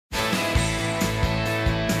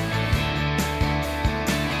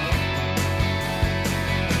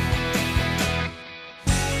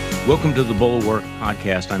Welcome to the Bulwark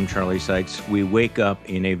Podcast. I'm Charlie Seitz. We wake up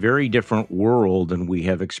in a very different world than we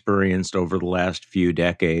have experienced over the last few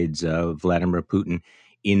decades of Vladimir Putin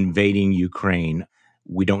invading Ukraine.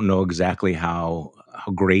 We don't know exactly how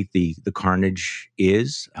great the carnage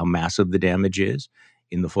is, how massive the damage is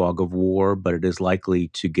in the fog of war, but it is likely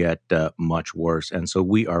to get much worse. And so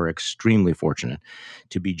we are extremely fortunate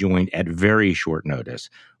to be joined at very short notice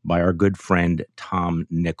by our good friend, Tom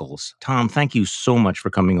Nichols. Tom, thank you so much for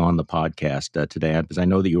coming on the podcast today, because I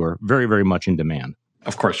know that you are very, very much in demand.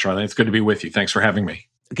 Of course, Charlie. It's good to be with you. Thanks for having me.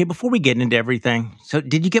 Okay, before we get into everything, so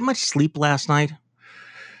did you get much sleep last night?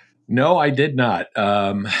 No, I did not.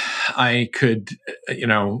 I could,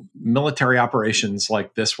 military operations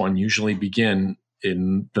like this one usually begin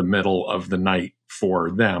in the middle of the night for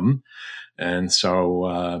them. And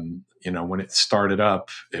so, when it started up,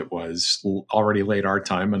 it was already late our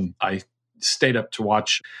time. And I stayed up to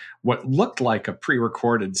watch what looked like a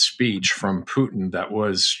pre-recorded speech from Putin that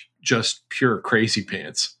was just pure crazy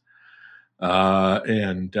pants. I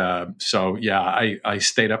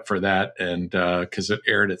stayed up for that, and because it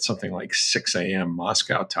aired at something like 6 a.m.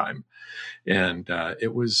 Moscow time, and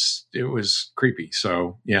it was creepy.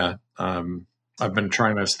 So I've been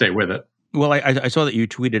trying to stay with it. Well, I saw that you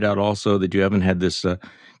tweeted out also that you haven't had this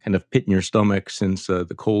kind of pit in your stomach since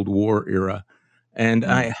the Cold War era, and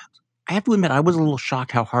I have to admit I was a little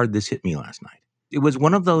shocked how hard this hit me last night. It was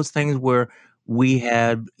one of those things where we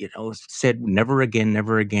had, said never again,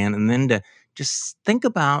 and then to just think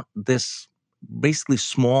about this basically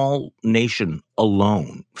small nation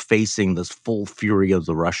alone facing this full fury of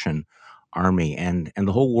the Russian army, and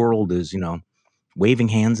the whole world is, waving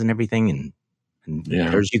hands and everything, and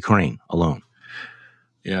there's Ukraine alone.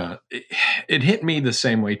 Yeah, it hit me the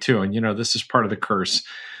same way too. And, this is part of the curse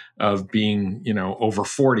of being, over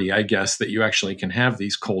 40, I guess, that you actually can have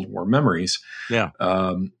these Cold War memories. Yeah.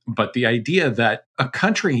 But the idea that a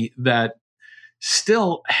country that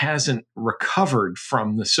still hasn't recovered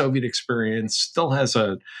from the Soviet experience, still has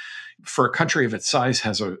for a country of its size,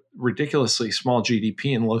 has a ridiculously small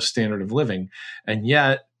GDP and low standard of living. And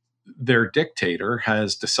yet their dictator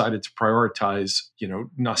has decided to prioritize,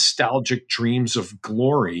 nostalgic dreams of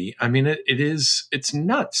glory. I mean, it's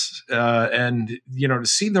nuts. And to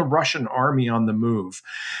see the Russian army on the move,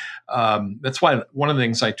 that's why one of the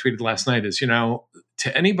things I tweeted last night is,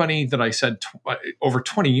 to anybody that I said over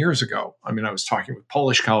 20 years ago, I mean, I was talking with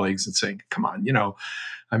Polish colleagues and saying, come on,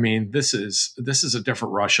 this is a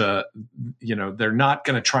different Russia. They're not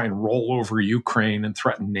going to try and roll over Ukraine and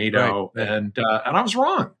threaten NATO. Right. And I was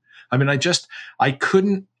wrong. I mean, I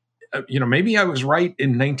couldn't, maybe I was right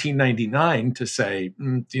in 1999 to say,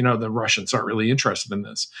 the Russians aren't really interested in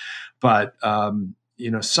this. But, Putin,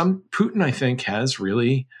 I think, has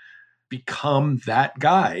really become that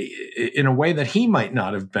guy in a way that he might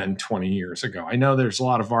not have been 20 years ago. I know there's a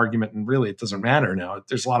lot of argument, and really it doesn't matter now.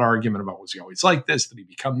 There's a lot of argument about, was he always like this? Did he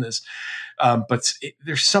become this? But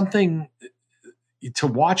there's something to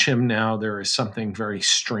watch him now. There is something very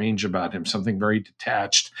strange about him, something very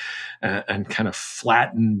detached and kind of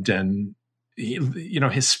flattened. And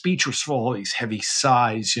his speech was full of these heavy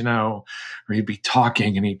sighs, where he'd be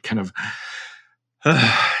talking and he'd kind of,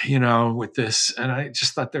 with this. And I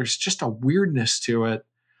just thought there's just a weirdness to it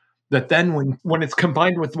that then when it's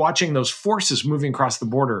combined with watching those forces moving across the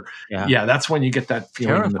border, that's when you get that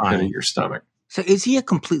feeling in the pit of your stomach. So is he a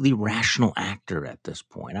completely rational actor at this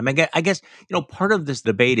point? I mean, I guess, part of this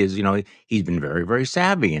debate is, he's been very, very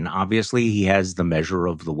savvy, and obviously he has the measure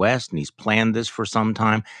of the West, and he's planned this for some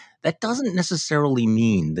time. That doesn't necessarily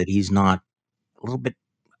mean that he's not a little bit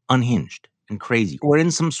unhinged and crazy, or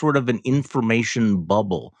in some sort of an information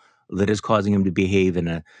bubble that is causing him to behave in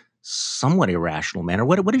a somewhat irrational manner.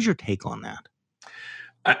 What is your take on that?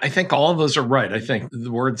 I think all of those are right. I think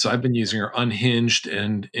the words I've been using are unhinged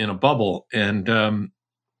and in a bubble. And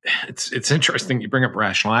it's interesting you bring up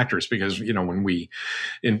rational actors, because,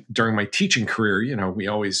 during my teaching career, we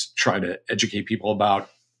always try to educate people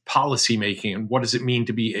about policy making and what does it mean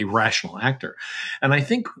to be a rational actor. And I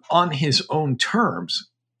think on his own terms,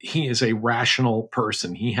 he is a rational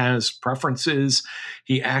person. He has preferences.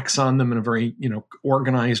 He acts on them in a very,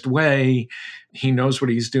 organized way. He knows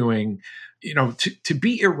what he's doing. To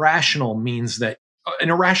be irrational means that an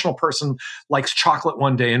irrational person likes chocolate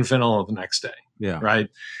one day and vanilla the next day. Yeah. Right.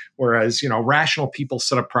 Whereas, rational people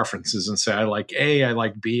set up preferences and say, I like A, I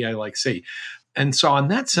like B, I like C. And so in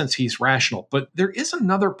that sense, he's rational. But there is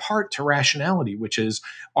another part to rationality, which is,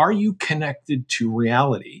 are you connected to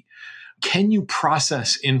reality? Can you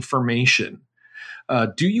process information?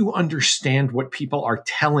 Do you understand what people are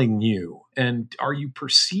telling you? And are you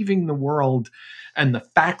perceiving the world and the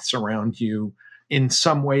facts around you in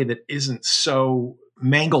some way that isn't so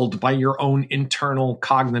mangled by your own internal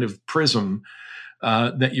cognitive prism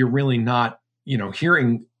that you're really not,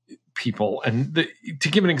 hearing people. And to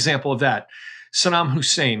give an example of that, Saddam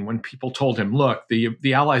Hussein, when people told him, look,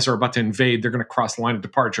 the Allies are about to invade, they're going to cross the line of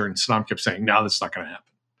departure. And Saddam kept saying, no, that's not going to happen.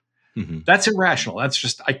 Mm-hmm. That's irrational. That's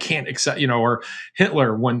just, I can't accept, or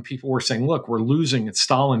Hitler, when people were saying, look, we're losing at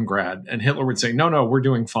Stalingrad. And Hitler would say, no, we're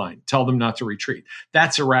doing fine. Tell them not to retreat.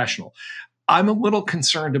 That's irrational. I'm a lot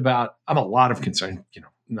concerned, not a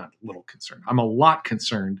little concerned. I'm a lot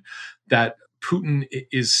concerned that Putin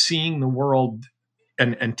is seeing the world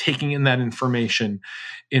and taking in that information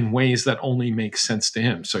in ways that only make sense to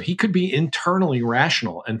him. So he could be internally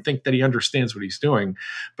rational and think that he understands what he's doing,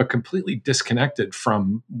 but completely disconnected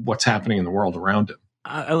from what's happening in the world around him.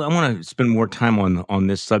 I want to spend more time on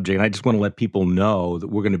this subject. And I just want to let people know that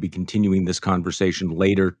we're going to be continuing this conversation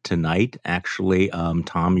later tonight. Actually,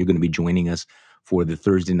 Tom, you're going to be joining us for the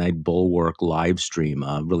Thursday night Bulwark live stream,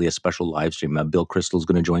 really a special live stream. Bill Crystal's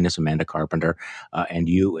going to join us, Amanda Carpenter, and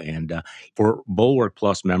you. And for Bulwark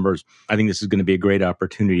Plus members, I think this is going to be a great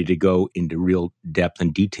opportunity to go into real depth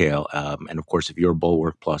and detail. And of course, if you're a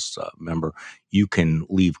Bulwark Plus member, you can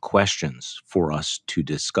leave questions for us to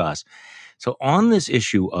discuss. So on this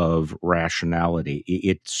issue of rationality,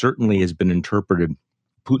 it certainly has been interpreted,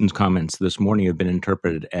 Putin's comments this morning have been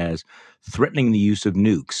interpreted as threatening the use of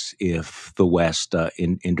nukes if the West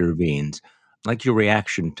intervenes. Like your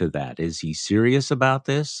reaction to that. Is he serious about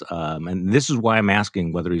this? And this is why I'm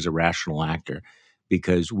asking whether he's a rational actor,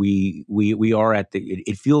 because we are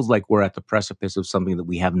it feels like we're at the precipice of something that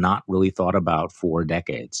we have not really thought about for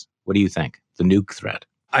decades. What do you think? The nuke threat?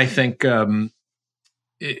 I think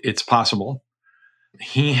it's possible.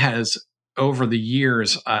 He has, over the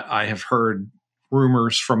years, I have heard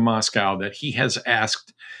rumors from Moscow that he has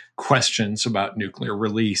asked questions about nuclear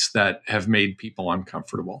release that have made people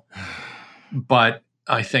uncomfortable. But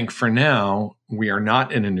I think for now, we are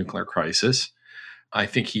not in a nuclear crisis. I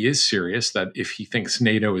think he is serious that if he thinks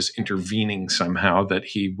NATO is intervening somehow, that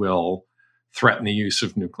he will threaten the use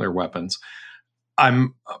of nuclear weapons.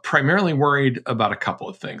 I'm primarily worried about a couple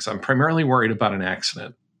of things. I'm primarily worried about an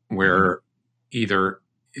accident where either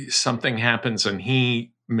something happens and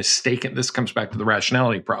this comes back to the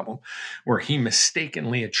rationality problem, where he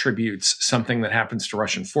mistakenly attributes something that happens to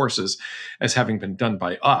Russian forces as having been done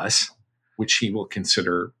by us, which he will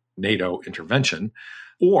consider NATO intervention,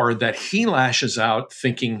 or that he lashes out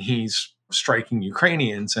thinking he's striking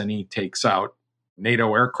Ukrainians and he takes out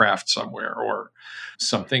NATO aircraft somewhere, or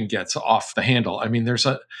something gets off the handle. I mean,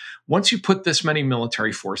 once you put this many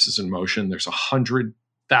military forces in motion, there's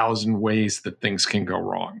 100,000 ways that things can go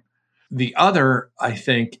wrong. The other, I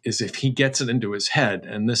think, is if he gets it into his head,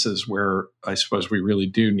 and this is where I suppose we really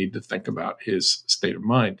do need to think about his state of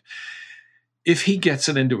mind. If he gets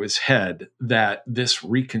it into his head that this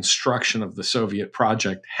reconstruction of the Soviet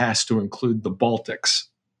project has to include the Baltics,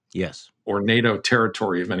 yes, or NATO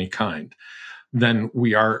territory of any kind, then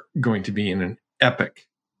we are going to be in an epic.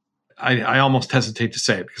 I almost hesitate to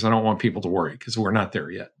say it because I don't want people to worry, because we're not there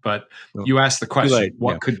yet. But you asked the question,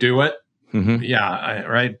 what could do it? Mm-hmm. Yeah,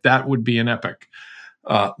 right. That would be an epic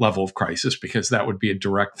level of crisis, because that would be a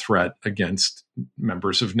direct threat against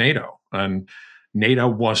members of NATO. And NATO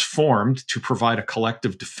was formed to provide a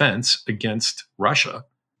collective defense against Russia.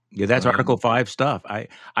 Yeah, that's Article 5 stuff. I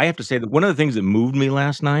have to say that one of the things that moved me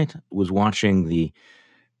last night was watching the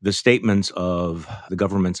statements of the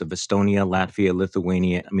governments of Estonia, Latvia,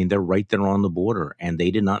 Lithuania. I mean, they're right there on the border, and they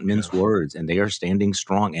did not mince words, and they are standing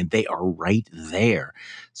strong, and they are right there.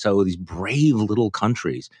 So these brave little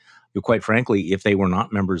countries, quite frankly, if they were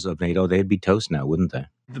not members of NATO, they'd be toast now, wouldn't they?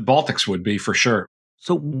 The Baltics would be, for sure.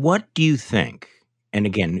 So what do you think? And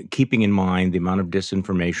again, keeping in mind the amount of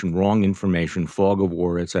disinformation, wrong information, fog of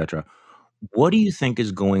war, etc., what do you think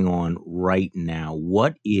is going on right now?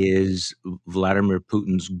 What is Vladimir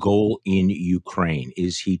Putin's goal in Ukraine?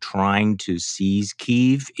 Is he trying to seize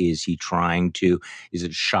Kyiv? Is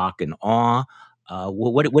it shock and awe?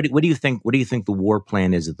 What do you think? What do you think the war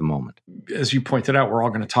plan is at the moment? As you pointed out, we're all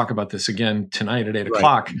going to talk about this again tonight at 8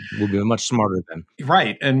 o'clock. We'll be much smarter then.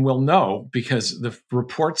 Right. And we'll know, because the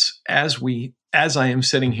reports, as I am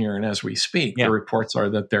sitting here and as we speak, the reports are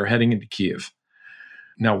that they're heading into Kyiv.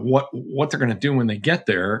 Now, what they're going to do when they get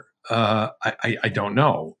there, I don't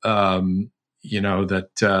know.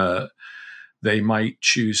 That they might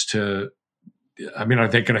choose to. I mean, are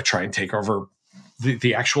they going to try and take over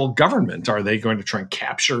the actual government? Are they going to try and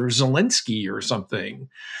capture Zelensky or something?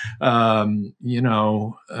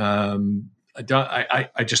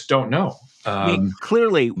 I just don't know. I mean,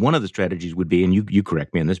 clearly, one of the strategies would be, and you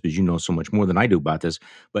correct me on this because you know so much more than I do about this,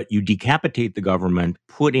 but you decapitate the government,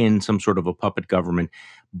 put in some sort of a puppet government,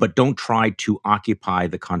 but don't try to occupy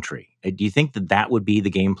the country. Do you think that that would be the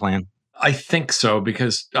game plan? I think so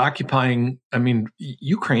because occupying, I mean,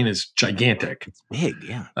 Ukraine is gigantic. It's big,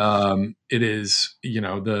 yeah. It is,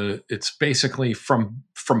 it's basically from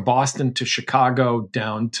Boston to Chicago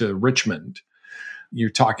down to Richmond. You're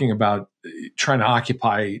talking about trying to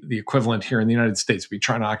occupy the equivalent here in the United States. Be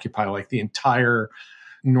trying to occupy like the entire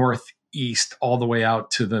Northeast, all the way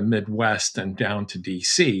out to the Midwest and down to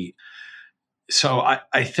DC. So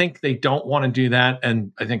I think they don't want to do that,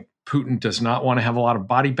 and I think Putin does not want to have a lot of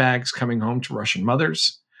body bags coming home to Russian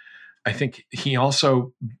mothers. I think he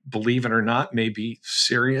also, believe it or not, may be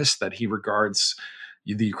serious that he regards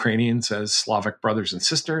the Ukrainians as Slavic brothers and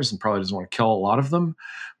sisters and probably doesn't want to kill a lot of them.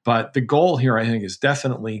 But the goal here, I think, is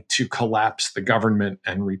definitely to collapse the government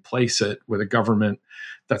and replace it with a government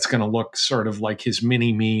that's going to look sort of like his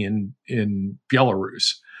mini me in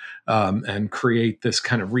Belarus, and create this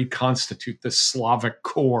kind of reconstitute this Slavic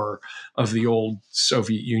core of the old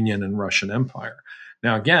Soviet Union and Russian Empire.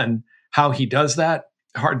 Now, again, how he does that,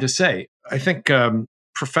 hard to say. I think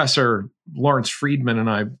Professor Laurie Friedman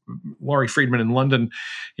in London,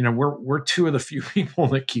 we're two of the few people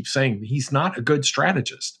that keep saying he's not a good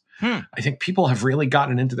strategist. I think people have really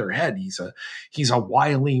gotten into their head. He's a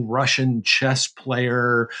wily Russian chess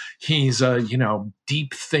player. He's a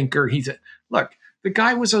deep thinker. Look. The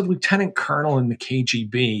guy was a lieutenant colonel in the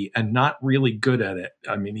KGB and not really good at it.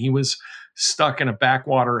 I mean, he was stuck in a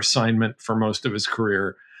backwater assignment for most of his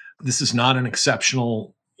career. This is not an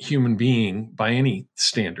exceptional human being by any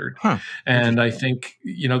standard. And I think,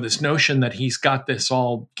 this notion that he's got this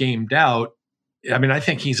all gamed out, I mean, I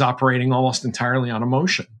think he's operating almost entirely on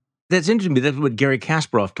emotion. That's interesting. That's what Gary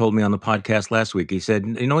Kasparov told me on the podcast last week. He said,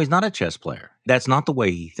 he's not a chess player. That's not the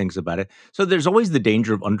way he thinks about it. So there's always the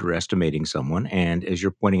danger of underestimating someone. And as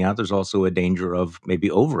you're pointing out, there's also a danger of maybe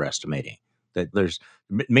overestimating, that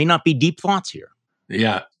may not be deep thoughts here.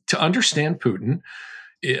 Yeah. To understand Putin,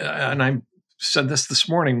 and I said this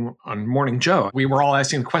morning on Morning Joe, we were all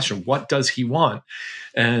asking the question, what does he want?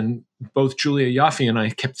 And both Julia Yaffe and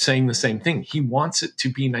I kept saying the same thing. He wants it to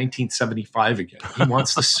be 1975 again. He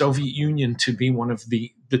wants the Soviet Union to be one of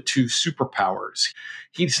the two superpowers.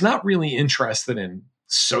 He's not really interested in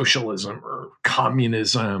socialism or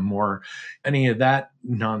communism or any of that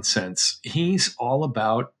nonsense. He's all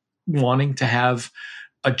about wanting to have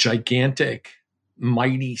a gigantic,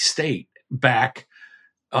 mighty state back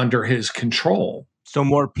under his control. So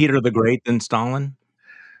more Peter the Great than Stalin?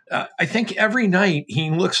 I think every night he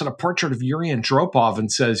looks at a portrait of Yuri Andropov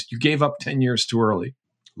and says, you gave up 10 years too early.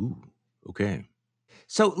 Ooh, okay.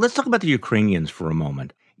 So let's talk about the Ukrainians for a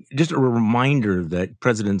moment. Just a reminder that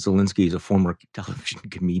President Zelensky is a former television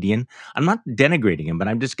comedian. I'm not denigrating him, but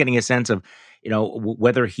I'm just getting a sense of,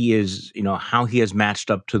 whether he is, how he has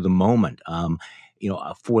matched up to the moment.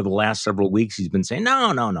 For the last several weeks, he's been saying,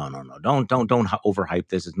 no, don't overhype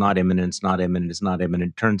this. It's not imminent. It's not imminent. It's not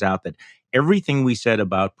imminent. It turns out that everything we said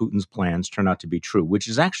about Putin's plans turned out to be true, which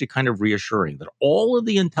is actually kind of reassuring that all of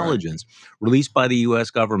the intelligence released by the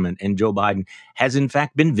U.S. government and Joe Biden has in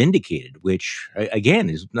fact been vindicated, which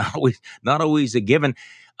again is not always a given.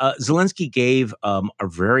 Zelensky gave a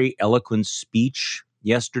very eloquent speech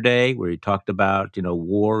yesterday where he talked about,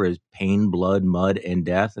 war is pain, blood, mud, and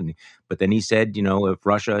death. But then he said, if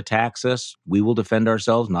Russia attacks us, we will defend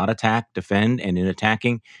ourselves, not attack, defend. And in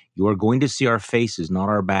attacking, you are going to see our faces, not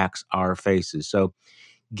our backs, our faces. So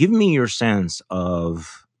give me your sense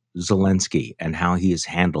of Zelensky and how he has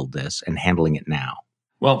handled this and handling it now.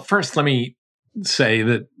 Well, first, let me say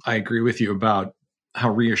that I agree with you about how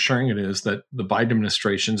reassuring it is that the Biden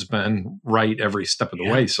administration's been right every step of the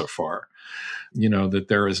way so far. That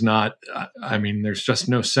there is not, there's just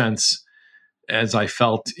no sense, as I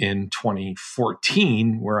felt in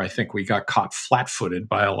 2014, where I think we got caught flat-footed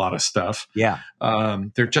by a lot of stuff. Yeah.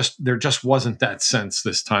 There just wasn't that sense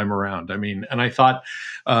this time around. And I thought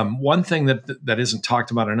one thing that isn't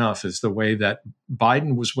talked about enough is the way that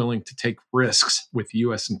Biden was willing to take risks with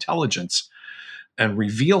U.S. intelligence and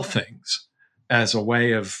reveal things as a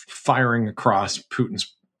way of firing across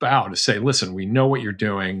Putin's bow to say, listen, we know what you're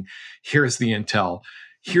doing. Here's the intel.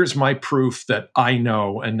 Here's my proof that I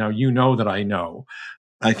know, and now you know that I know.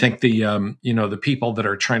 I think the people that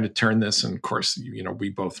are trying to turn this, and of course, we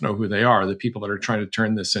both know who they are, the people that are trying to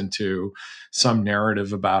turn this into some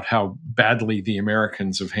narrative about how badly the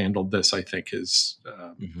Americans have handled this, I think is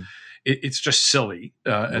it's just silly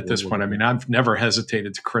at this point. I mean, I've never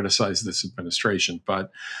hesitated to criticize this administration, but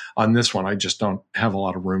on this one, I just don't have a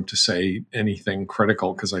lot of room to say anything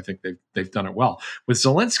critical because I think they've done it well. With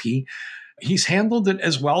Zelensky, he's handled it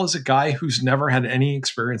as well as a guy who's never had any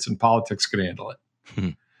experience in politics could handle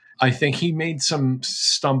it. I think he made some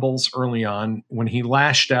stumbles early on when he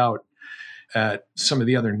lashed out at some of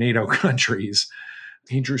the other NATO countries.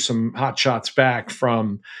 He drew some hot shots back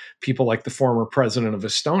from people like the former president of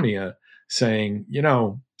Estonia saying,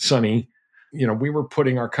 Sonny, we were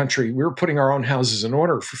putting our own houses in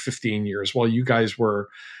order for 15 years while you guys were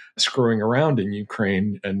screwing around in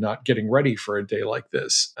Ukraine and not getting ready for a day like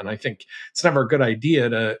this. And I think it's never a good idea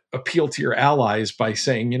to appeal to your allies by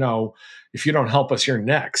saying, if you don't help us, you're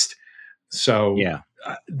next. So, yeah.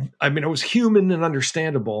 I mean, it was human and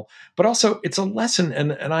understandable, but also it's a lesson.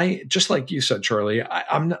 And I, just like you said, Charlie,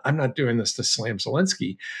 I'm not doing this to slam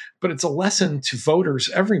Zelensky, but it's a lesson to voters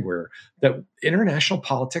everywhere that international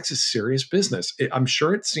politics is serious business. I'm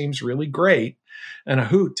sure it seems really great and a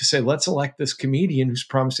hoot to say, let's elect this comedian who's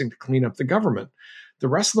promising to clean up the government. The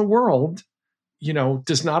rest of the world,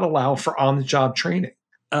 does not allow for on-the-job training.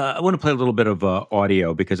 I want to play a little bit of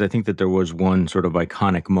audio because I think that there was one sort of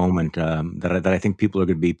iconic moment that I think people are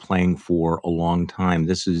going to be playing for a long time.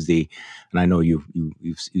 This is and I know you've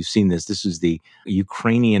seen this. This is the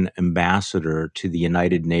Ukrainian ambassador to the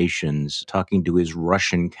United Nations talking to his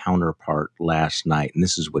Russian counterpart last night, and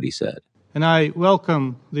this is what he said. And I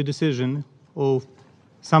welcome the decision of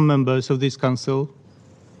some members of this council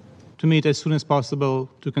to meet as soon as possible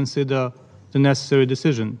to consider the necessary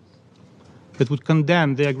decision that would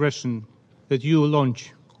condemn the aggression that you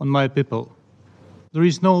launch on my people. There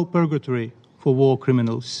is no purgatory for war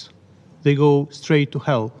criminals. They go straight to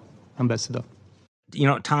hell, Ambassador.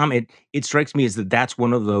 Tom, it strikes me as that's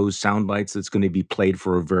one of those sound bites that's going to be played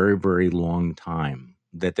for a very, very long time.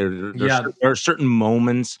 That there are certain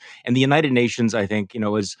moments, and the United Nations, I think,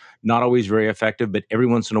 is not always very effective, but every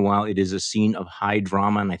once in a while it is a scene of high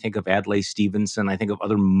drama. And I think of Adlai Stevenson. I think of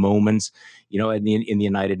other moments, in the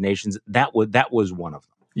United Nations. That was one of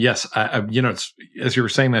them. Yes, it's, as you were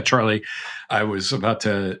saying that, Charlie, I was about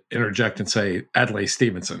to interject and say Adlai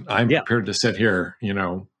Stevenson. I'm prepared to sit here,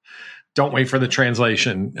 don't wait for the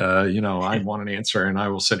translation. I want an answer, and I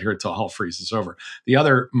will sit here till hell freezes over. The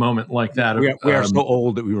other moment like that, we are so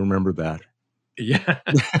old that we remember that. Yeah.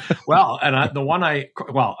 Well, and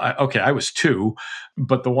I was 2,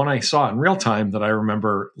 but the one I saw in real time that I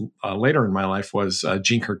remember later in my life was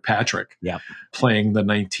Gene Kirkpatrick playing the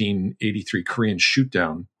 1983 Korean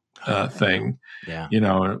shootdown thing. Yeah.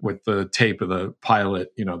 With the tape of the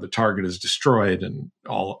pilot, the target is destroyed and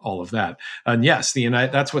all of that. And yes,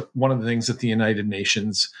 that's what one of the things that the United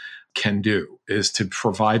Nations can do is to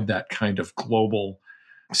provide that kind of global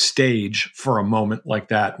stage for a moment like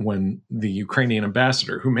that when the Ukrainian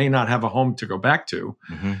ambassador, who may not have a home to go back to,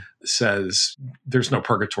 says there's no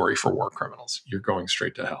purgatory for war criminals. You're going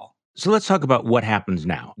straight to hell. So let's talk about what happens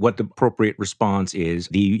now, what the appropriate response is.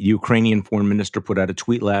 The Ukrainian foreign minister put out a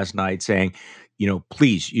tweet last night saying,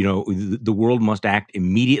 please, the world must act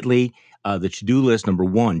immediately. The to-do list, number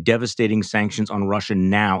 1, devastating sanctions on Russia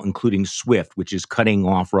now, including SWIFT, which is cutting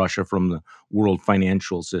off Russia from the world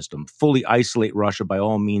financial system. Fully isolate Russia by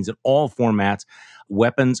all means in all formats,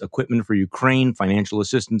 weapons, equipment for Ukraine, financial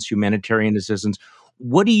assistance, humanitarian assistance.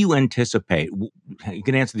 What do you anticipate? You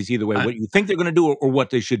can answer this either way. What you think they're going to do or what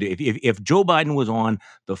they should do. If Joe Biden was on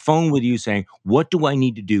the phone with you saying, what do I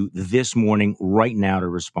need to do this morning right now to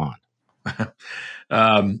respond?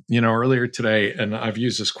 Earlier today, and I've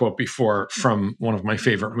used this quote before from one of my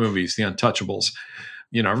favorite movies, The Untouchables.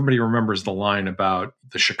 Everybody remembers the line about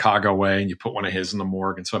the Chicago way and you put one of his in the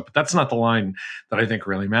morgue and so on, but that's not the line that I think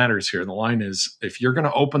really matters here. The line is, if you're going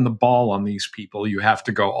to open the ball on these people, you have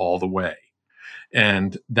to go all the way.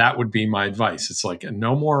 And that would be my advice. It's like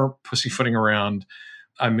no more pussyfooting around.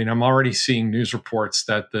 I mean, I'm already seeing news reports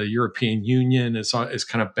that the European Union is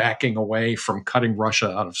kind of backing away from cutting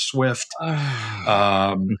Russia out of SWIFT.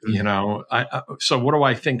 So what do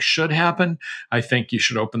I think should happen? I think you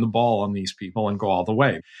should open the ball on these people and go all the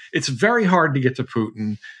way. It's very hard to get to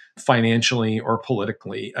Putin financially or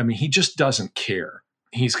politically. I mean, he just doesn't care.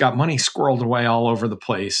 He's got money squirreled away all over the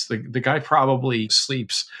place. The guy probably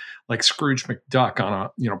sleeps like Scrooge McDuck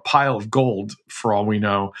on a pile of gold for all we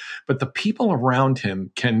know. But the people around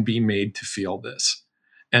him can be made to feel this,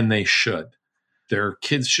 and they should. Their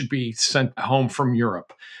kids should be sent home from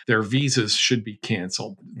Europe. Their visas should be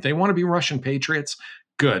canceled. They want to be Russian patriots.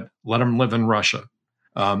 Good. Let them live in Russia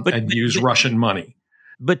and use Russian money.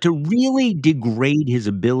 But to really degrade his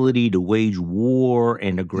ability to wage war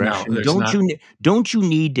and No, aggression, there's not. don't you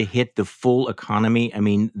need to hit the full economy? I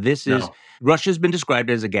mean, No. Russia's been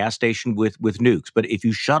described as a gas station with nukes, but if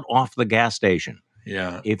you shut off the gas station,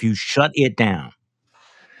 Yeah. if you shut it down,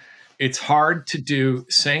 It's hard to do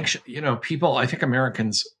sanction. People, I think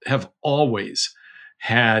Americans have always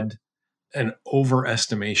had an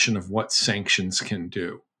overestimation of what sanctions can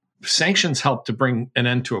do. Sanctions helped to bring an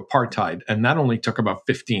end to apartheid, and that only took about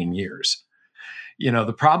 15 years.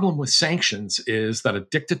 The problem with sanctions is that a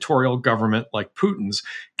dictatorial government like Putin's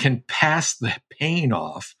can pass the pain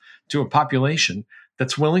off to a population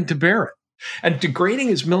that's willing to bear it. And degrading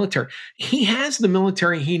his military, he has the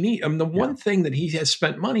military he needs. The one thing that he has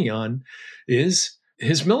spent money on is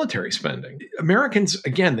his military spending. Americans,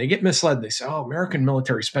 again, they get misled. They say, oh, American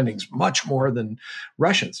military spending is much more than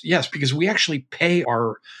Russians. Yes, because we actually pay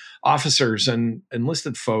our officers and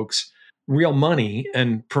enlisted folks real money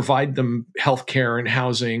and provide them health care and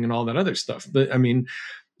housing and all that other stuff.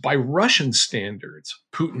 By Russian standards,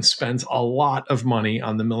 Putin spends a lot of money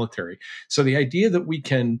on the military. So the idea that we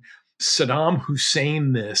can Saddam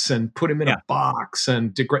Hussein this and put him in a box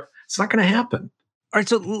and degrade, it's not going to happen. All right,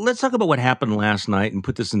 so let's talk about what happened last night and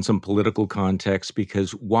put this in some political context,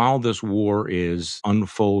 because while this war is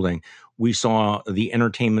unfolding, we saw the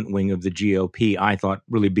entertainment wing of the GOP, I thought,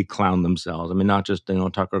 really clown themselves. I mean, not just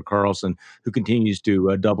Tucker Carlson, who continues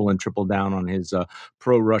to double and triple down on his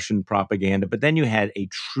pro-Russian propaganda, but then you had a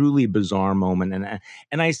truly bizarre moment.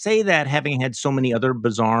 And I say that having had so many other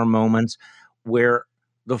bizarre moments where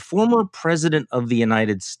the former president of the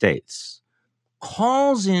United States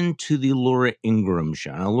calls into the Laura Ingraham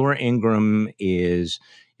show. Now, Laura Ingraham is,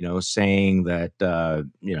 saying that,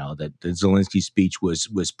 that the Zelensky speech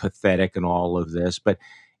was pathetic and all of this.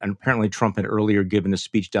 And apparently Trump had earlier given a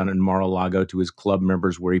speech down in Mar-a-Lago to his club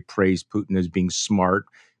members where he praised Putin as being smart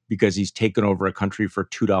because he's taken over a country for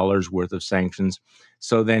 $2 worth of sanctions.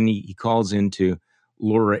 So then he calls into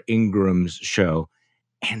Laura Ingraham's show.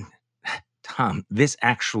 And Tom, this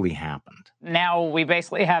actually happened. Now we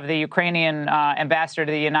basically have the Ukrainian ambassador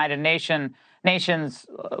to the United Nations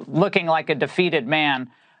looking like a defeated man.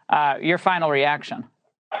 Your final reaction?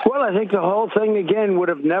 Well, I think the whole thing, again, would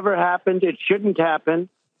have never happened. It shouldn't happen.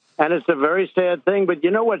 And it's a very sad thing. But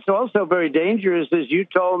what's also very dangerous is you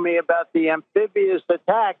told me about the amphibious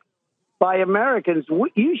attack by Americans.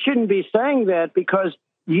 You shouldn't be saying that because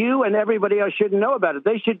you and everybody else shouldn't know about it.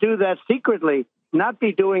 They should do that secretly, not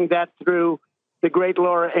be doing that through the great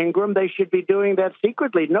Laura Ingraham. They should be doing that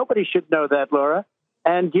secretly. Nobody should know that, Laura.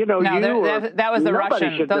 And that was the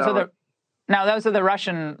Russian. Those are the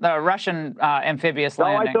Russian amphibious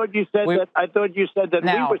landing. No, I thought you said that. I thought you said that we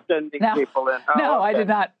were sending people in. No, okay. I did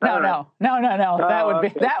not. No. That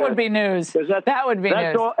would be news. That would be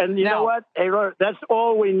news. All, and you know what? Hey, Laura, that's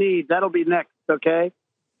all we need. That'll be next. Okay.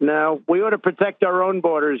 Now we ought to protect our own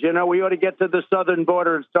borders. We ought to get to the southern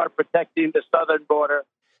border and start protecting the southern border.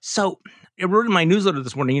 So I wrote in my newsletter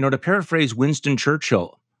this morning, to paraphrase Winston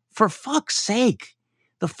Churchill, for fuck's sake,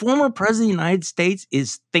 the former president of the United States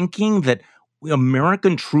is thinking that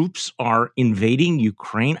American troops are invading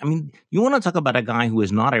Ukraine. I mean, you want to talk about a guy who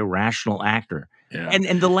is not a rational actor. Yeah.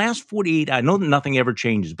 And the last 48, I know that nothing ever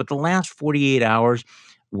changes, but the last 48 hours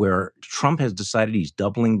where Trump has decided he's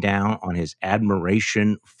doubling down on his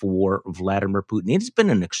admiration for Vladimir Putin, it's been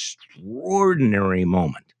an extraordinary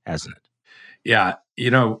moment, hasn't it? Yeah.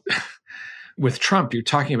 With Trump, you're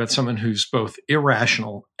talking about someone who's both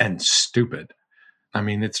irrational and stupid. I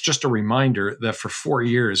mean, it's just a reminder that for 4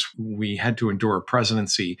 years, we had to endure a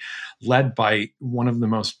presidency led by one of the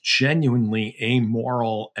most genuinely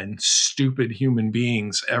amoral and stupid human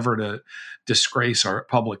beings ever to disgrace our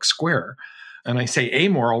public square. And I say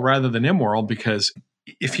amoral rather than immoral because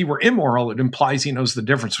if he were immoral, it implies he knows the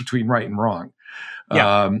difference between right and wrong.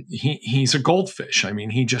 Yeah. He's a goldfish. I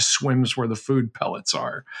mean, he just swims where the food pellets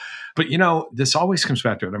are. But, this always comes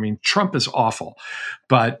back to it. I mean, Trump is awful.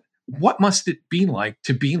 But what must it be like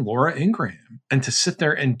to be Laura Ingraham and to sit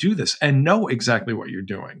there and do this and know exactly what you're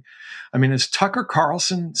doing? I mean, is Tucker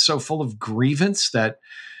Carlson so full of grievance that,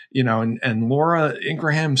 and Laura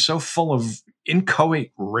Ingraham so full of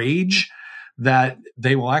inchoate rage that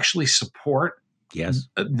they will actually support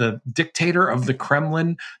the dictator of the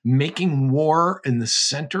Kremlin making war in the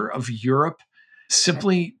center of Europe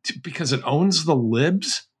simply because it owns the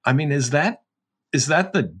libs? I mean, is that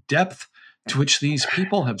the depth to which these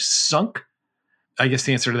people have sunk? I guess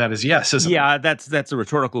the answer to that is yes, isn't it? Yeah, that's a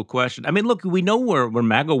rhetorical question. I mean, look, we know where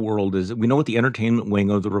MAGA world is. We know what the entertainment wing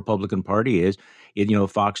of the Republican Party is.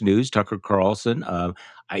 Fox News, Tucker Carlson.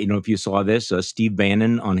 If you saw this, Steve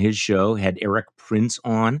Bannon on his show had Eric Prince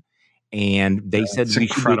on. and they said It's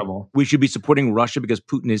incredible. we should be supporting Russia because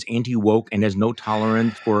Putin is anti-woke and has no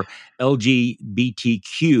tolerance for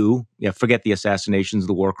LGBTQ. Yeah, forget the assassinations,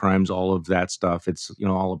 the war crimes, all of that stuff. It's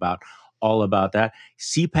all about that.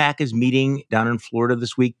 CPAC is meeting down in Florida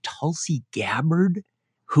this week. Tulsi Gabbard,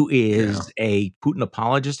 who is a Putin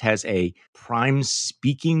apologist, has a prime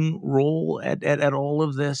speaking role at all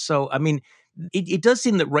of this. So, I mean, it does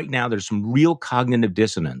seem that right now there's some real cognitive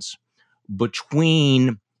dissonance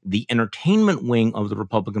between the entertainment wing of the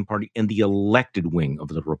Republican Party and the elected wing of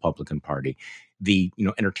the Republican Party. The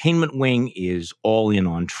entertainment wing is all in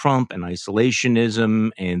on Trump and isolationism,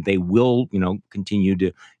 and they will continue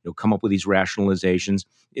to come up with these rationalizations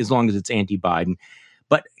as long as it's anti-Biden.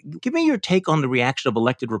 But give me your take on the reaction of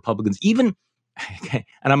elected Republicans, even, and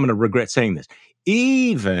I'm going to regret saying this,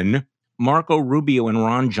 even Marco Rubio and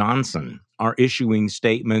Ron Johnson are issuing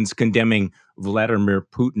statements condemning Vladimir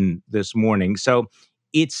Putin this morning. So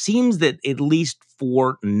it seems that at least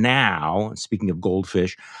for now, speaking of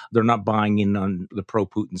goldfish, they're not buying in on the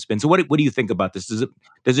pro-Putin spin. So what do you think about this?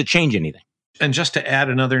 Does it change anything? And just to add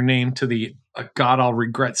another name to the God, I'll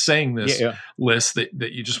regret saying this list that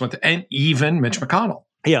you just went to, and even Mitch McConnell.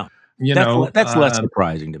 Yeah, that's less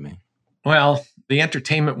surprising to me. Well, the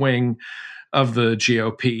entertainment wing of the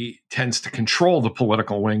GOP tends to control the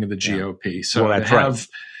political wing of the GOP. So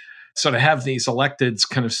to have these electeds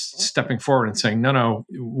kind of stepping forward and saying, no,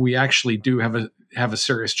 we actually do have a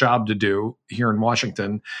serious job to do here in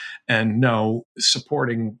Washington, and no,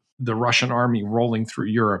 supporting the Russian army rolling through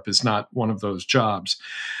Europe is not one of those jobs.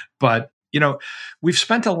 But we've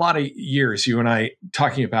spent a lot of years, you and I,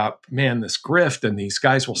 talking about, man, this grift, and these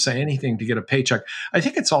guys will say anything to get a paycheck. I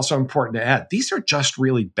think it's also important to add, these are just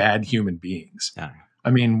really bad human beings. Yeah.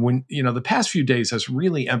 I mean, when, the past few days has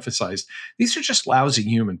really emphasized, these are just lousy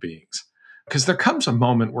human beings. Because there comes a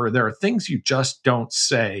moment where there are things you just don't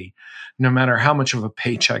say, no matter how much of a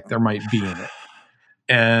paycheck there might be in it.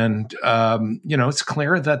 And, it's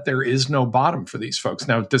clear that there is no bottom for these folks.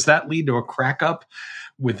 Now, does that lead to a crack up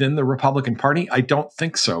within the Republican Party? I don't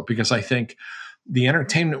think so, because I think the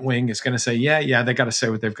entertainment wing is going to say, yeah, they got to say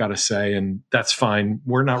what they've got to say, and that's fine.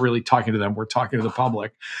 We're not really talking to them. We're talking to the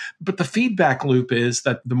public. But the feedback loop is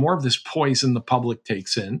that the more of this poison the public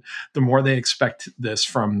takes in, the more they expect this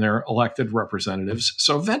from their elected representatives.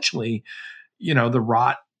 So eventually, the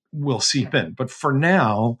rot will seep in. But for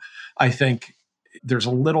now, I think there's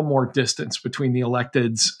a little more distance between the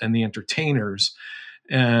electeds and the entertainers.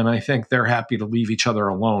 And I think they're happy to leave each other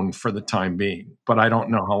alone for the time being. But I don't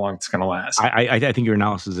know how long it's going to last. I think your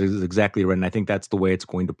analysis is exactly right. And I think that's the way it's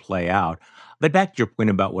going to play out. But back to your point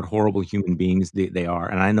about what horrible human beings they are.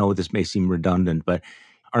 And I know this may seem redundant, but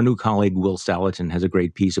our new colleague, Will Salatin, has a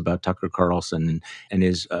great piece about Tucker Carlson and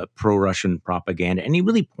his pro-Russian propaganda. And he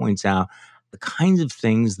really points out the kinds of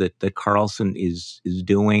things that Carlson is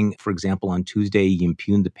doing. For example, on Tuesday, he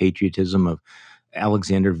impugned the patriotism of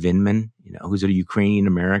Alexander Vindman, who's a Ukrainian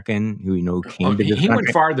American who came to this country. He went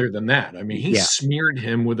farther than that. I mean, he smeared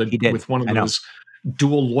him with one of those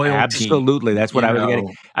dual loyalty. Absolutely, that's what I was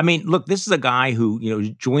getting. I mean, look, this is a guy who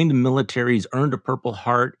joined the military. He's earned a Purple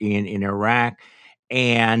Heart in Iraq,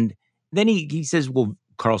 and then he says, well,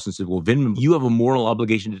 Carlson says, well, Vindman, you have a moral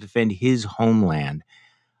obligation to defend his homeland.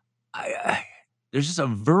 There's just a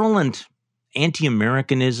virulent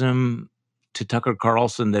anti-Americanism to Tucker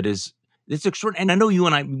Carlson that is. It's extraordinary. And I know you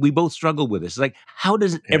and I, we both struggle with this. Like, how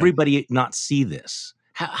does everybody not see this?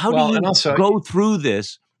 How do you go through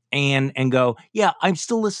this and go, yeah, I'm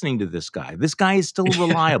still listening to this guy. This guy is still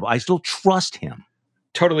reliable. I still trust him.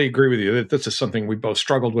 Totally agree with you. This is something we both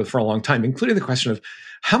struggled with for a long time, including the question of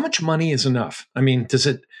how much money is enough? I mean, does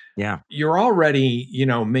it? Yeah. You're already,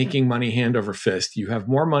 making money hand over fist. You have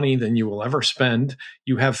more money than you will ever spend.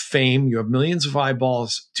 You have fame. You have millions of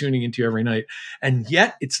eyeballs tuning into you every night. And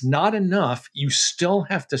yet it's not enough. You still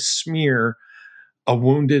have to smear a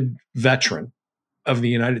wounded veteran of the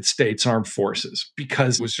United States Armed Forces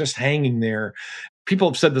because it was just hanging there. People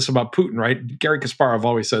have said this about Putin, right? Gary Kasparov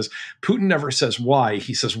always says, Putin never says why.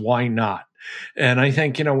 He says, why not? And I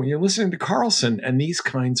think, when you're listening to Carlson and these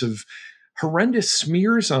kinds of horrendous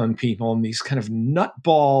smears on people and these kind of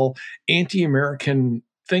nutball anti-American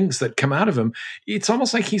things that come out of him, it's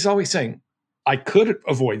almost like he's always saying, I could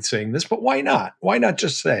avoid saying this, but why not? Why not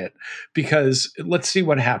just say it? Because let's see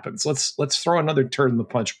what happens. Let's throw another turd in the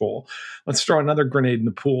punch bowl. Let's throw another grenade in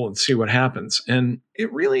the pool and see what happens. And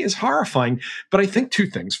it really is horrifying. But I think two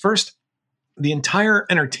things. First, the entire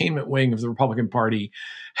entertainment wing of the Republican Party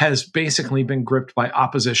has basically been gripped by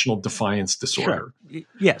oppositional defiance disorder. Sure.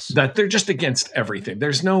 Yes. That they're just against everything.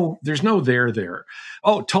 There's no there.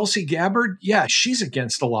 Oh, Tulsi Gabbard? Yeah, she's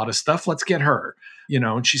against a lot of stuff. Let's get her.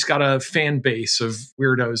 and she's got a fan base of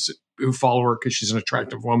weirdos who follow her because she's an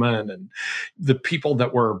attractive woman, and the people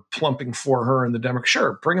that were plumping for her in the Democrat,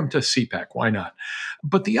 sure, bring them to CPAC. Why not?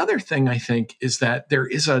 But the other thing I think is that there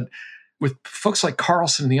is with folks like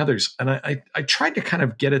Carlson and the others, and I tried to kind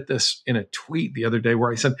of get at this in a tweet the other day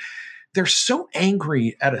where I said, they're so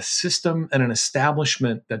angry at a system and an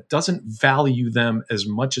establishment that doesn't value them as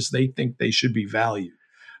much as they think they should be valued,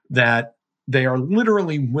 that they are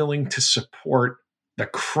literally willing to support the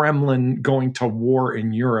Kremlin going to war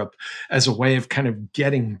in Europe as a way of kind of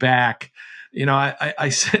getting back. I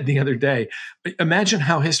said the other day, imagine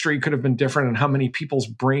how history could have been different and how many people's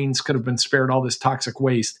brains could have been spared all this toxic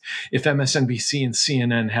waste if MSNBC and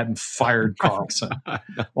CNN hadn't fired Carlson.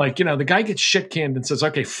 The guy gets shit canned and says,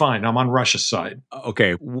 okay, fine, I'm on Russia's side.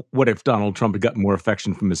 Okay, what if Donald Trump had gotten more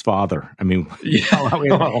affection from his father? I mean,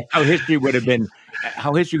 how history would have been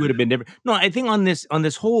different. No, I think on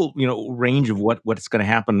this whole range of what's going to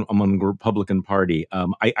happen among the Republican Party,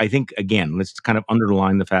 I think again, let's kind of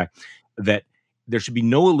underline the fact that there should be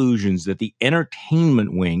no illusions that the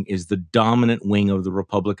entertainment wing is the dominant wing of the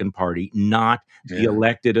Republican Party, not the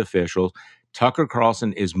elected officials. Tucker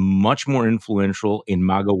Carlson is much more influential in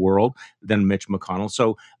MAGA world than Mitch McConnell.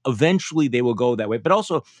 So eventually they will go that way. But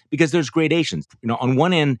also because there's gradations. On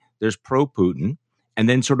one end, there's pro-Putin. And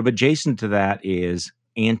then sort of adjacent to that is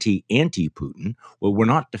anti-Putin. Well, we're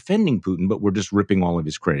not defending Putin, but we're just ripping all of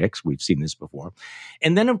his critics. We've seen this before.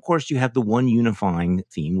 And then, of course, you have the one unifying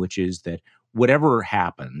theme, which is that whatever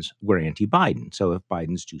happens, we're anti-Biden. So if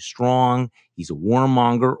Biden's too strong, he's a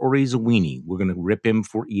warmonger, or he's a weenie, we're going to rip him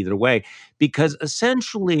for either way. Because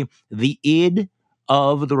essentially the id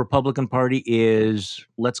of the Republican Party is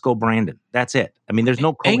let's go Brandon. That's it. I mean, there's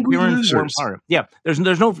no coherent foreign policy. Yeah, there's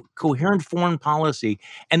no coherent foreign policy,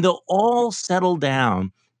 and they'll all settle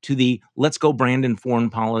down to the let's go Brandon foreign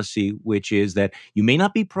policy, which is that you may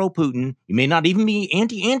not be pro-Putin, you may not even be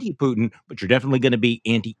anti-Putin, but you're definitely going to be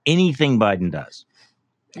anti anything Biden does.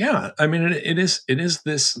 Yeah, I mean, it is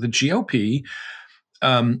this the GOP,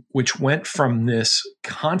 which went from this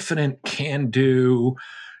confident, can-do,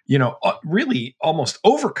 really almost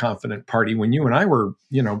overconfident party when you and I were,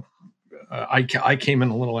 I came in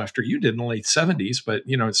a little after you did in the late 70s, but,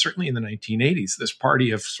 certainly in the 1980s, this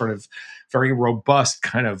party of sort of very robust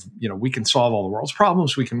kind of, we can solve all the world's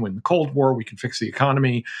problems. We can win the Cold War. We can fix the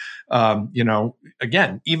economy.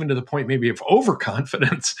 Again, even to the point maybe of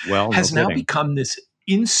overconfidence, has now become this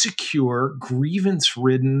insecure,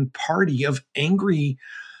 grievance-ridden party of angry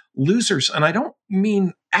losers. And I don't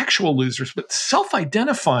mean actual losers, but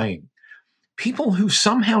self-identifying people who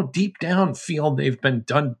somehow deep down feel they've been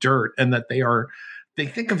done dirt and that they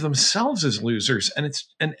think of themselves as losers.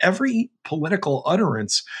 And every political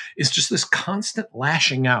utterance is just this constant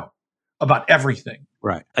lashing out about everything.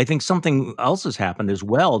 Right. I think something else has happened as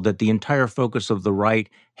well, that the entire focus of the right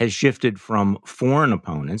has shifted from foreign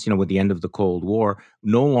opponents, with the end of the Cold War,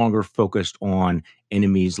 no longer focused on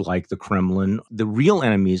enemies like the Kremlin. The real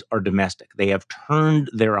enemies are domestic. They have turned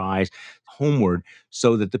their eyes homeward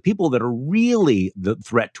so that the people that are really the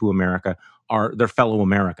threat to America are their fellow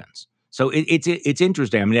Americans. So it's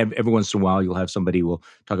interesting. I mean, every once in a while, you'll have somebody who will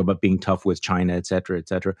talk about being tough with China, et cetera, et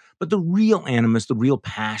cetera. But the real animus, the real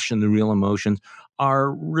passion, the real emotions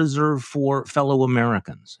are reserved for fellow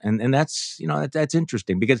Americans. And that's, that's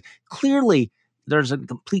interesting because clearly there's a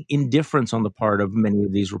complete indifference on the part of many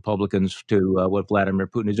of these Republicans to what Vladimir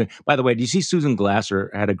Putin is doing. By the way, do you see Susan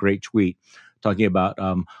Glasser had a great tweet talking about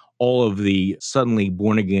all of the suddenly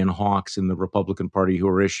born-again hawks in the Republican Party who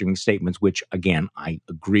are issuing statements, which, again, I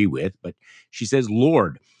agree with. But she says,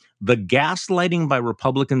 Lord, the gaslighting by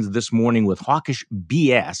Republicans this morning with hawkish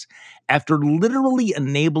BS after literally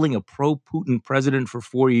enabling a pro-Putin president for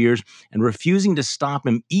 4 years and refusing to stop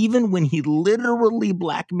him even when he literally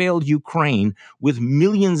blackmailed Ukraine with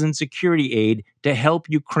millions in security aid to help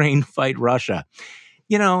Ukraine fight Russia.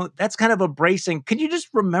 That's kind of a bracing. Can you just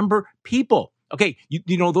remember people? Okay,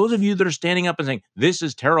 those of you that are standing up and saying, this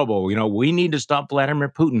is terrible, we need to stop Vladimir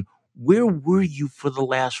Putin. Where were you for the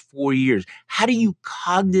last 4 years? How do you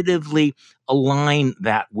cognitively align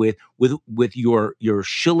that with your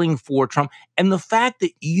shilling for Trump and the fact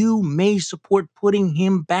that you may support putting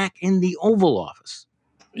him back in the Oval Office?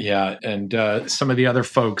 Yeah, and some of the other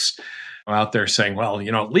folks out there saying, well,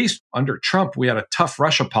 at least under Trump, we had a tough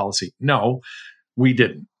Russia policy. No, we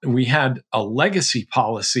didn't. We had a legacy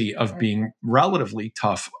policy of being relatively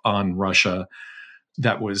tough on Russia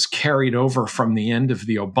that was carried over from the end of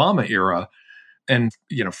the Obama era. And,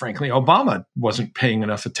 frankly, Obama wasn't paying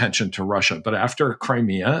enough attention to Russia. But after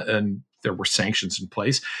Crimea, and there were sanctions in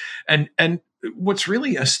place, and what's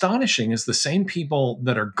really astonishing is the same people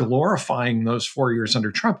that are glorifying those 4 years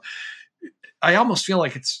under Trump. I almost feel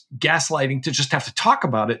like it's gaslighting to just have to talk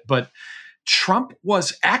about it, but Trump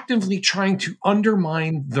was actively trying to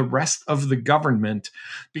undermine the rest of the government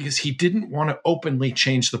because he didn't want to openly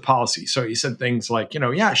change the policy. So he said things like,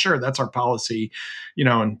 yeah, sure, that's our policy,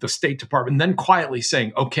 and the State Department, and then quietly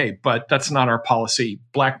saying, okay, but that's not our policy.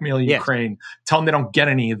 Blackmail Ukraine, tell them they don't get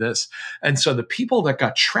any of this. And so the people that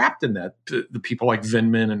got trapped in that, the people like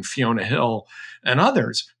Vindman and Fiona Hill and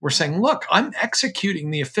others were saying, look, I'm executing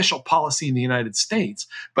the official policy in the United States,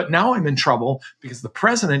 but now I'm in trouble because the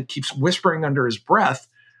president keeps whispering under his breath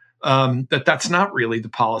that that's not really the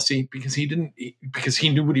policy because he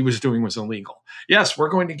knew what he was doing was illegal. Yes, we're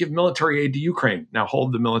going to give military aid to Ukraine. Now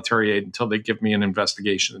hold the military aid until they give me an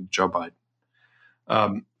investigation into Joe Biden.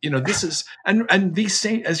 This is and these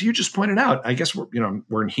same, as you just pointed out, I guess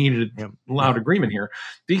we're in heated, loud agreement here.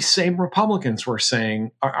 These same Republicans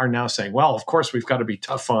are now saying, well, of course we've got to be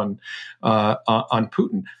tough on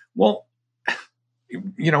Putin. Well,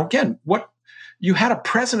 again, what you had a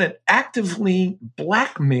president actively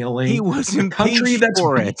blackmailing the country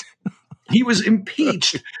for it. He was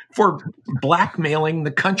impeached for blackmailing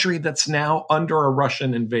the country that's now under a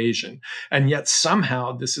Russian invasion. And yet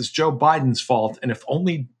somehow this is Joe Biden's fault. And if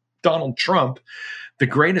only Donald Trump, the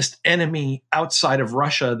greatest enemy outside of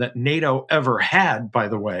Russia that NATO ever had, by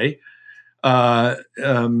the way, that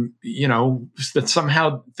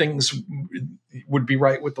somehow things would be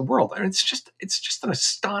right with the world. I mean, it's just an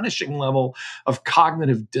astonishing level of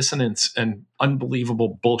cognitive dissonance and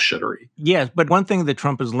unbelievable bullshittery. Yes, but one thing that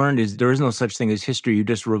Trump has learned is there is no such thing as history. You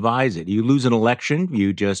just revise it. You lose an election,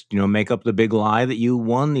 you just make up the big lie that you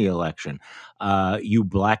won the election. You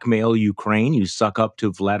blackmail Ukraine, you suck up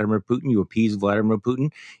to Vladimir Putin, you appease Vladimir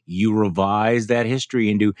Putin, you revise that history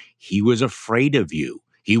into he was afraid of you.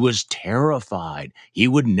 He was terrified. He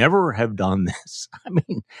would never have done this. I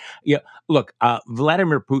mean, look,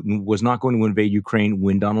 Vladimir Putin was not going to invade Ukraine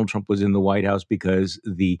when Donald Trump was in the White House because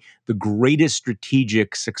the greatest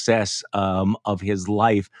strategic success of his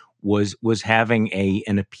life was having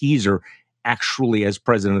an appeaser actually as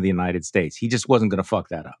president of the United States. He just wasn't going to fuck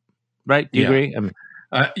that up. Right? Do you agree? I mean,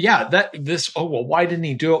 why didn't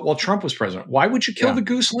he do it while Trump was president? Why would you kill the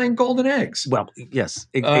goose laying golden eggs? Well, yes,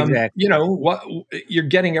 exactly. You're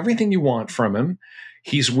getting everything you want from him.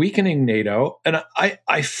 He's weakening NATO. And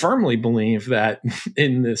I firmly believe that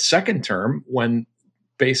in the second term, when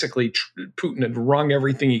basically Putin had wrung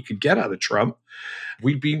everything he could get out of Trump,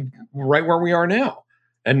 we'd be right where we are now.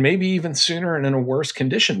 And maybe even sooner and in a worse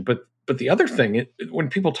condition. But the other thing, when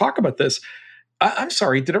people talk about this, I'm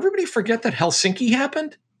sorry, did everybody forget that Helsinki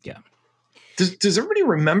happened? Yeah. Does everybody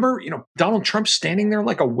remember, Donald Trump standing there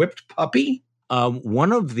like a whipped puppy?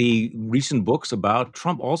 One of the recent books about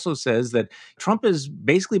Trump also says that Trump has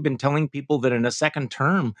basically been telling people that in a second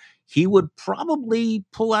term, he would probably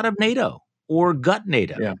pull out of NATO or gut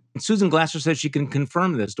NATO. Yeah. And Susan Glasser says she can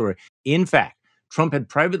confirm this story. In fact, Trump had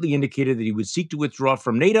privately indicated that he would seek to withdraw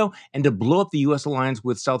from NATO and to blow up the U.S. alliance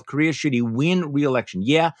with South Korea should he win re-election.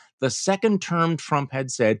 Yeah, the second term, Trump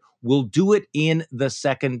had said, we'll do it in the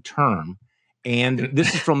second term. And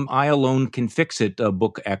this is from I Alone Can Fix It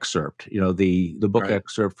book excerpt, the book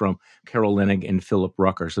excerpt from Carol Leonnig and Philip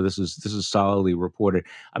Rucker. So this is solidly reported.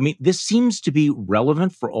 I mean, this seems to be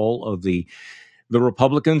relevant for all of the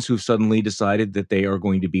Republicans who've suddenly decided that they are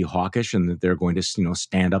going to be hawkish and that they're going to,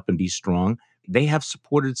 stand up and be strong. They have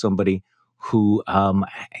supported somebody who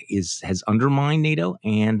has undermined NATO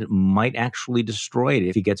and might actually destroy it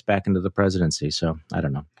if he gets back into the presidency. So I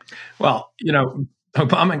don't know. Well,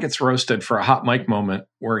 Obama gets roasted for a hot mic moment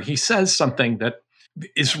where he says something that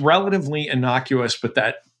is relatively innocuous, but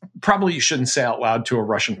that probably you shouldn't say out loud to a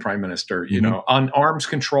Russian prime minister. On arms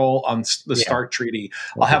control, on the START treaty,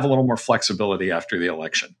 I'll have a little more flexibility after the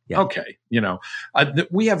election. Yeah. Okay,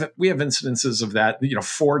 we have incidences of that.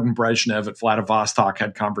 Ford and Brezhnev at Vladivostok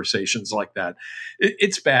had conversations like that.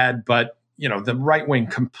 It's bad, but the right wing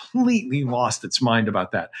completely lost its mind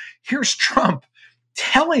about that. Here's Trump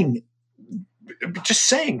just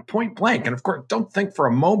saying point blank, and of course, don't think for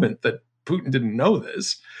a moment that Putin didn't know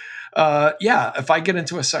this. If I get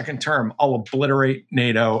into a second term, I'll obliterate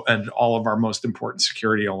NATO and all of our most important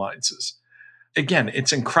security alliances. Again,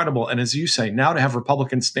 it's incredible. And as you say, now to have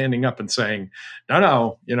Republicans standing up and saying,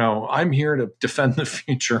 no, I'm here to defend the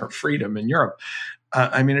future of freedom in Europe.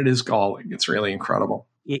 It is galling. It's really incredible.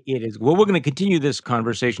 It is. Well, we're going to continue this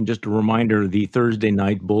conversation. Just a reminder, the Thursday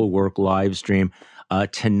night Bulwark live stream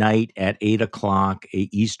tonight at 8 o'clock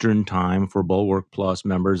Eastern time for Bulwark Plus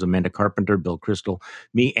members, Amanda Carpenter, Bill Crystal,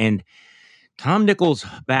 me, and Tom Nichols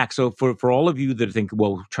back. So for all of you that think,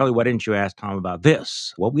 well, Charlie, why didn't you ask Tom about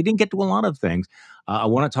this? Well, we didn't get to a lot of things. I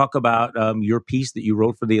want to talk about your piece that you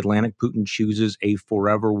wrote for The Atlantic, Putin Chooses a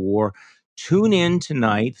Forever War. Tune in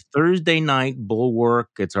tonight, Thursday night, Bulwark.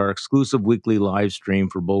 It's our exclusive weekly live stream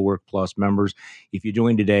for Bulwark Plus members. If you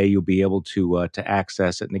join today, you'll be able to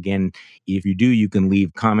access it. And again, if you do, you can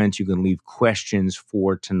leave comments, you can leave questions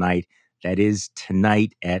for tonight. That is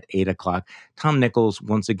tonight at 8 o'clock. Tom Nichols,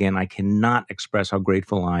 once again, I cannot express how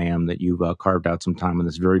grateful I am that you've carved out some time on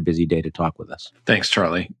this very busy day to talk with us. Thanks,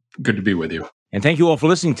 Charlie. Good to be with you. And thank you all for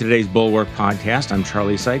listening to today's Bulwark podcast. I'm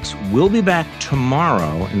Charlie Sykes. We'll be back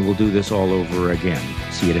tomorrow, and we'll do this all over again.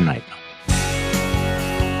 See you tonight.